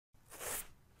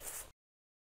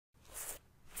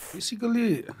Basically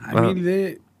हामीले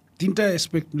तीनटा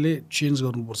एस्पेक्टले change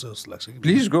गर्नुपर्छ जस्तो लाग्छ कि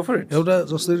प्लिज गो फर इट एउटा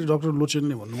जसरी डाक्टर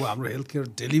लोचनले भन्नुभयो हाम्रो हेल्थ केयर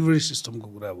डेलिभरी सिस्टमको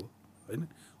कुरा हो होइन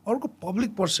अर्को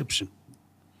पब्लिक पर्सेप्सन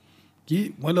कि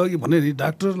मैले अघि भने नि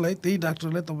त्यही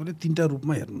डाक्टरलाई तपाईँले तीनटा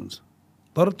रूपमा हेर्नुहुन्छ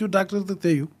तर त्यो डाक्टर त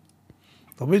त्यही हो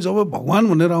तपाईँ जब भगवान्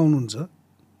भनेर आउनुहुन्छ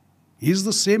he is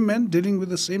the same man dealing with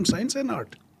the same science and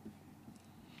art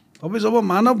तपाईँ जब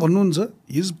मानव भन्नुहुन्छ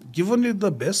he is given you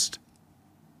the best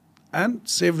and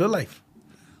save the life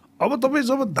अब तपाईँ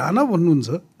जब दाना भन्नुहुन्छ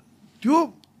त्यो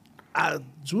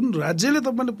जुन राज्यले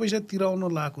तपाईँले पैसा तिराउन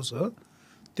लागेको छ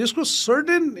त्यसको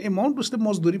सर्टेन एमाउन्ट उसले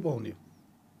मजदुरी पाउने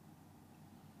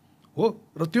हो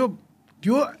र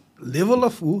त्यो level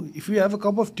of if you have a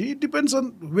cup of T it depends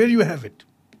on where you have it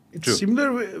it's similar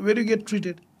where you get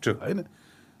treated होइन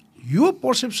यो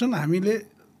पर्सेप्सन हामीले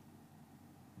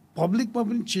पब्लिकमा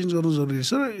पनि चेन्ज गर्नु जरुरी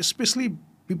छ र specially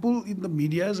people in the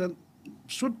medias and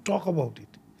should talk about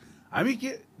it हामी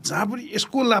के जहाँ पनि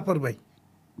यसको लापरवाही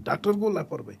डाक्टरको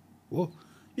लापरवाही हो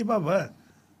ए बाबा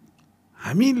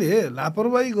हामीले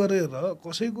लापरवाही गरेर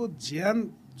कसैको ज्यान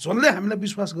जसले हामीलाई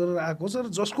विश्वास गरेर आएको छ र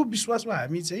जसको विश्वासमा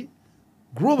हामी चाहिँ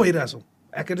ग्रो भइरहेछौँ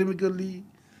एकाडेमिकल्ली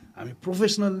हामी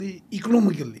प्रोफेसनल्ली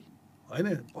इकोनोमिकल्ली होइन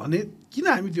भने किन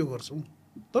हामी त्यो गर्छौँ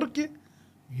तर के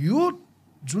यो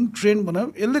जुन ट्रेन्ड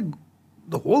बनायो यसले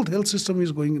the whole health system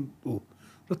is going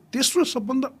र तेस्रो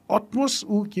सबभन्दा अटमोस्ट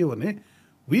के भने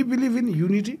we believe in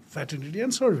unity फ्याटर्निटी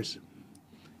and service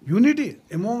unity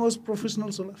among us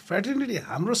professionals होला फ्याटर्निटी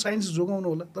हाम्रो साइन्स जोगाउनु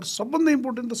होला तर सबभन्दा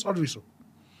इम्पोर्टेन्ट त सर्भिस हो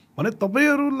भने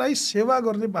तपाईँहरूलाई सेवा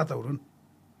गर्ने वातावरण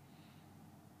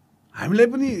हामीलाई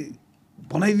पनि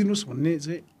बनाइदिनुहोस् भन्ने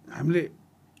चाहिँ हामीले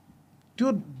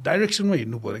त्यो डाइरेक्सनमा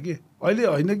हिँड्नु पऱ्यो कि अहिले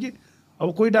होइन कि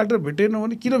अब कोही डाक्टर भेटेन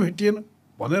भने किन भेटिएन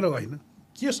भनेर होइन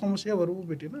के समस्या भएर ऊ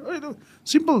भेटेन अहिले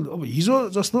सिम्पल अब हिजो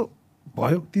जस्तो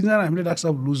भयो तिनजना हामीले डाक्टर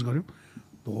साहब लुज गऱ्यौँ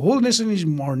the whole nation is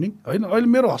morning होइन अहिले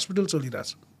मेरो हस्पिटल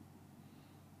चलिरहेछ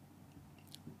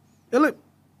यसलाई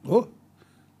हो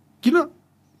किन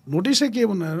नोटिसै के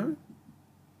भनेर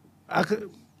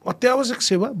अत्यावश्यक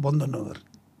सेवा बन्द नगर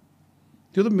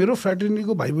त्यो त मेरो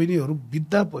फ्याटर्निटीको भाइ बहिनीहरू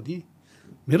बित्दा पनि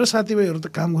मेरो साथीभाइहरू त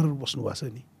काम गरेर बस्नु भएको छ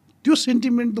नि त्यो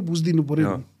सेन्टिमेन्ट त बुझिदिनु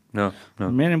पऱ्यो नि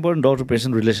main important doctor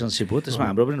patient relationship हो त्यसमा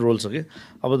हाम्रो पनि रोल छ कि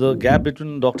अब the gap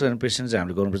between doctor and patient चाहिँ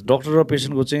हामीले गर्नुपर्छ डक्टर र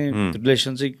पेसेन्टको चाहिँ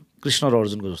रिलेसन चाहिँ कृष्ण र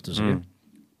अर्जुनको जस्तो छ कि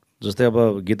जस्तै अब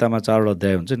गीतामा 4वटा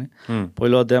अध्याय हुन्छ नि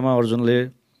पहिलो अध्यायमा अर्जुनले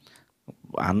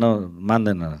हान्न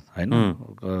मान्दैन होइन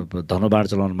धनुबाण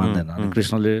चलाउन मान्दैन अनि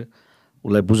कृष्णले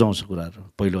उसलाई बुझाउँछ कुराहरू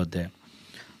पहिलो अध्याय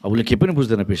अब उसले केही पनि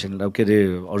बुझ्दैन पेसेन्टले अब के अरे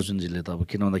अर्जुनजीले त अब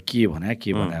किन भन्दा के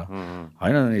भन्यो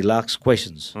होइन लाक्स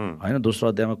क्वेसन्स होइन दोस्रो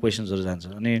अध्यायमा क्वेसन्सहरू जान्छ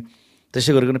अनि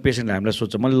त्यसै गरिकन पेसेन्टले हामीलाई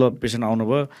सोध्छ मैले ल पेसेन्ट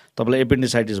आउनुभयो तपाईँलाई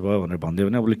एपेन्डिसाइटिस भयो भनेर भनिदियो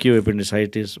भने उसले के हो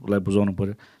एपेन्डिसाइटिस उसलाई बुझाउनु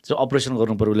पऱ्यो त्यो अपरेसन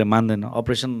गर्नु पऱ्यो उसले मान्दैन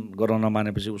अपरेसन गर्न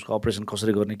नमानेपछि उसको अपरेसन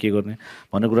कसरी गर्ने के गर्ने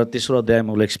भन्ने कुरा तेस्रो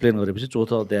अध्यायमा उसले एक्सप्लेन गरेपछि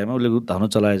चौथो अध्यायमा उसले धानु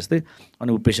चलाए जस्तै अनि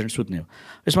ऊ पेसेन्ट सुत्ने हो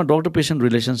यसमा डक्टर पेसेन्ट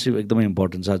रिलेसनसिप एकदमै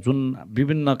इम्पोर्टेन्ट छ जुन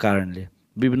विभिन्न कारणले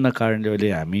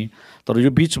अहिले हामी तर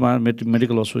यो बिचमा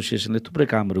मेडिकल एसोसिएसनले थुप्रै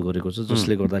कामहरू गरेको छ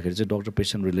जसले गर्दाखेरि चाहिँ डक्टर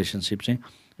पेसेन्ट रिलेसनसिप चाहिँ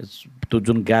त्यो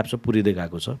जुन ग्याप छ पुरिँदै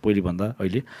गएको छ पहिलेभन्दा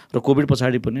अहिले र कोभिड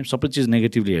पछाडि पनि सबै चिज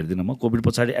नेगेटिभली हेर्दिनँ म कोभिड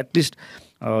पछाडि एटलिस्ट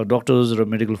डक्टर्स र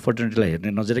मेडिकल फर्टर्निटीलाई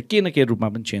हेर्ने नजर केही न केही रूपमा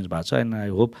पनि चेन्ज भएको छ एन्ड आई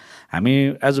होप हामी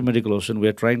as a medical association we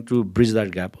are trying to bridge that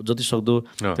gap जति सक्दो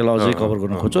त्यसलाई अझै कभर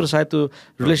गर्न खोज्छौँ र सायद त्यो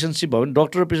रिलेसनसिप भयो भने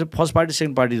डक्टर र patient first party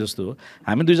second party जस्तो हो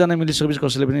हामी दुईजना मिलिसकेपछि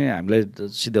कसैले पनि हामीलाई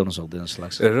सिध्याउन सक्दैन जस्तो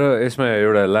लाग्छ र यसमा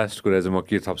एउटा लास्ट कुरा चाहिँ म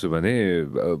के थप्छु भने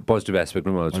पोजिटिभ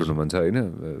एस्पेक्टमा मलाई छुट्नु मन छ होइन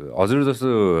हजुर जस्तो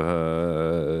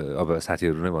अब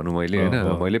साथीहरू नै भनौँ मैले होइन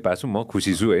मैले पाएको छु म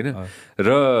खुसी छु होइन र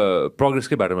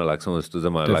प्रोग्रेसकै बाटोमा लाग्छौँ जस्तो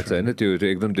चाहिँ मलाई लाग्छ होइन त्यो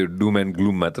एकदम त्यो डुम एन्ड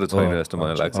ग्लुम मात्र छैन जस्तो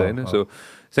मलाई लाग्छ होइन so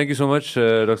thank you so much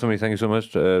doctor me thank you so much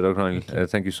doctor Anil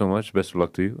thank you so much best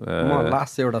lock to you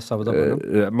last एउटा शब्द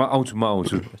म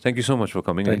आउँछु thank you so much for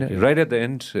coming होइन राइट एट द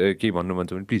एन्ड केही भन्नु मन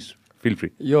छ भने प्लिज फिल फ्री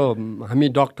यो हामी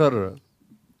डक्टर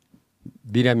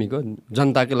बिरामीको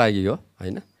जनताकै लागि हो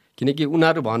होइन किनकि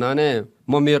उनीहरू भन भने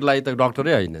मेरो लागि त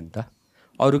डक्टरै होइन नि त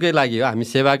अरूकै लागि हो हामी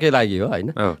सेवाकै लागि हो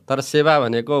होइन तर सेवा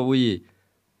भनेको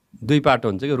दुई पाटो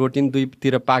हुन्छ कि रोटी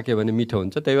दुईतिर पाक्यो भने मिठो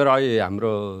हुन्छ त्यही भएर अहिले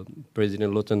हाम्रो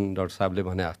प्रेसिडेन्ट लोचन डाक्टर साहबले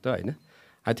भने जस्तो होइन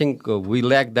I think we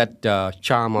lack that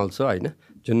charm also होइन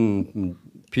जुन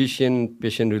physician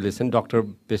patient relation doctor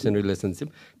patient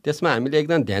relationship त्यसमा हामीले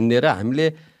एकदम ध्यान दिएर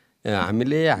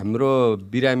हामीले हाम्रो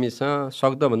बिरामीसँग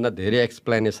सक्दोभन्दा धेरै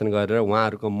एक्सप्लेनेसन गरेर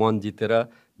उहाँहरूको मन जितेर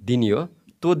दिने हो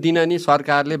त्यो दिन नि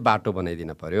सरकारले बाटो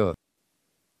बनाइदिन पर्यो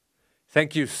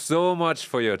Thank you so much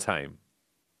for your time.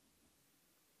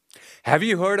 Have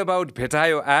you heard about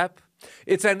Betayo app?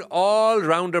 It's an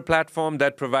all-rounder platform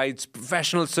that provides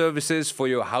professional services for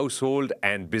your household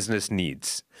and business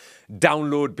needs.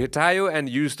 Download Betayo and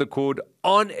use the code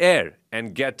ONAIR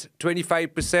and get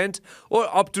 25% or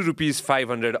up to rupees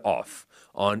 500 off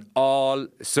on all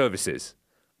services.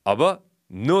 Abba,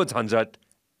 no jhanjat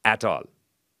at all.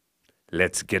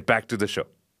 Let's get back to the show.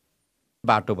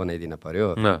 बाटो बनाइदिन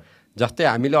पर्यो No. जस्तै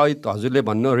हामीले अहिले हजुरले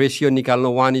भन्नु ratio निकाल्नु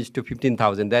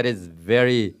 1:15,000 that is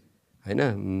very होइन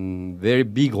भेरी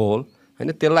बिग होल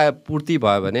होइन त्यसलाई पूर्ति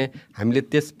भयो भने हामीले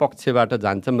त्यस पक्षबाट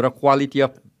जान्छौँ र क्वालिटी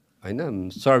अफ होइन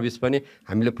सर्भिस पनि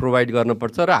हामीले प्रोभाइड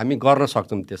गर्नुपर्छ र हामी गर्न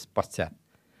सक्छौँ त्यस पश्चात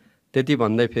त्यति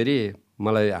भन्दै फेरि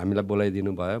मलाई हामीलाई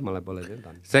बोलाइदिनु भयो मलाई बोलाइदिनु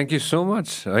धन्यवाद Thank you so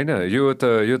much. होइन यो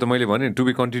त मैले भने टु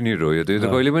बी कन्टिन्युड हो यो त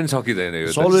कहिले पनि सकिँदैन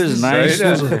यो always nice.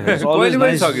 It's always कहिले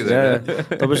पनि nice.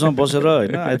 सकिँदैन तपाईँसँग बसेर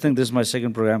होइन I think this is my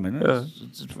second program होइन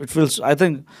it feels I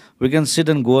think we can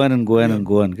sit and go on and go on and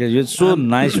go on. It's so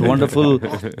nice, wonderful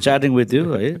chatting with you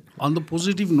है. On the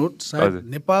positive note, सायद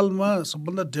नेपालमा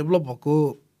सबभन्दा develop भएको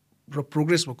र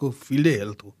progress भएको फिल्डै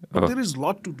health हो. But there is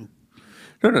lot to do.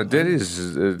 No, there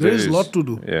is lot to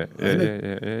do. Yeah.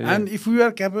 And if we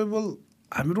are capable,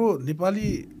 हाम्रो नेपाली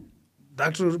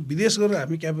डाक्टरहरू विदेश गएर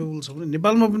हामी क्यापेबल छौँ भने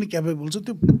नेपालमा पनि क्यापेबल छ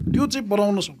त्यो चाहिँ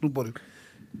बनाउन सक्नु पर्यो.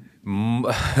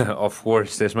 अफ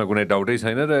कोर्स त्यसमा कुनै डाउटै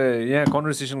छैन र यहाँ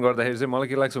कन्भर्सेसन गर्दाखेरि चाहिँ मलाई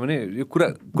के लाग्छ भने यो कुरा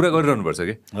गरिरहनुपर्छ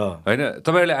कि होइन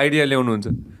तपाईँहरूले आइडिया ल्याउनुहुन्छ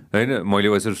होइन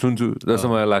मैले यसरी सुन्छु जस्तो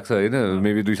मलाई लाग्छ होइन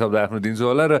मेबी 2 शब्द आफ्नो दिन्छु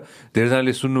होला र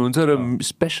धेरैजनाले सुन्नुहुन्छ र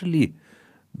स्पेसल्ली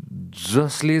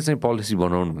जसले चाहिँ पोलिसी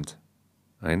बनाउनुहुन्छ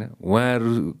होइन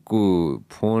उहाँहरूको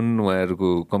फोन उहाँहरूको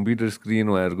कम्प्युटर स्क्रिन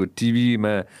उहाँहरूको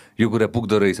टिभीमा यो कुरा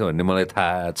पुग्दो रहेछ भन्ने मलाई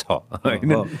थाहा छ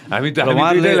होइन हामी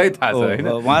दुईटैलाई थाहा छ होइन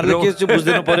उहाँहरूले के चाहिँ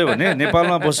बुझ्दिनु पऱ्यो भने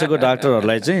नेपालमा बसेको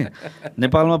डाक्टरहरूलाई चाहिँ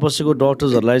नेपालमा बसेको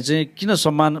डक्टर्सहरूलाई चाहिँ किन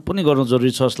सम्मान पनि गर्नु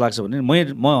जरुरी छ जस्तो लाग्छ भने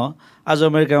म आज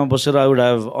अमेरिकामा बसेर I would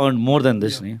have earn more than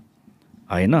this नि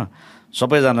होइन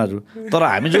सबैजनाहरू तर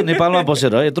हामी जो नेपालमा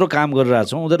बसेर यत्रो काम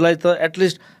गरिरहेको छौँ उनीहरूलाई त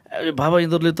एटलिस्ट बाबा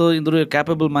यिनीहरू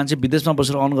क्यापेबल मान्छे विदेशमा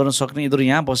बसेर अर्न गर्न सक्ने यिनीहरू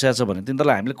यहाँ बसेको छ भने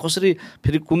तिनीहरूलाई हामीले कसरी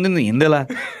फेरि कुन दिन हिँड्देला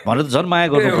भनेर झन् माया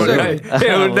गर्नु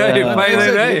पर्यो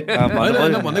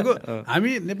भनेको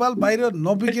हामी नेपाल बाहिर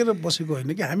नबिकेर बसेको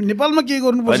होइन कि हामी नेपालमा के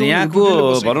गर्नुपर्छ यहाँको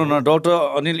भनौँ न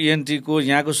डाक्टर अनिल इएनटीको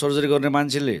यहाँको सर्जरी गर्ने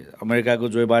मान्छेले अमेरिकाको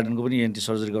जो बाइडेनको पनि इएनटी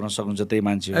सर्जरी गर्न सक्नुहुन्छ त्यही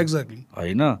मान्छे एक्ज्याक्टली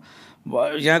होइन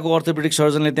यहाँको अर्थोपेडिक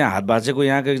सर्जनले त्यहाँ हात भाँचेको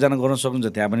यहाँको एकजना गर्न सक्नुहुन्छ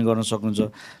त्यहाँ पनि गर्न सक्नुहुन्छ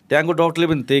त्यहाँको डक्टरले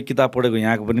पनि त्यही किताब पढेको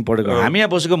यहाँको पनि पढेको हामी यहाँ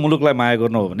बसेको मुलुकलाई माया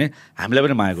गर्नु हो भने हामीलाई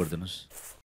पनि माया गरिदिनुहोस्.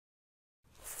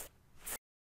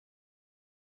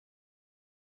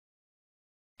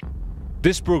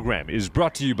 This program is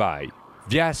brought to you by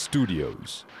Vyas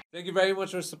Studios. Thank you very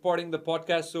much for supporting the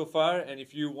podcast so far, and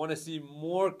if you want to see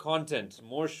more content,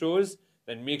 more shows,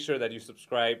 then make sure that you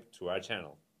subscribe to our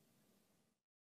channel.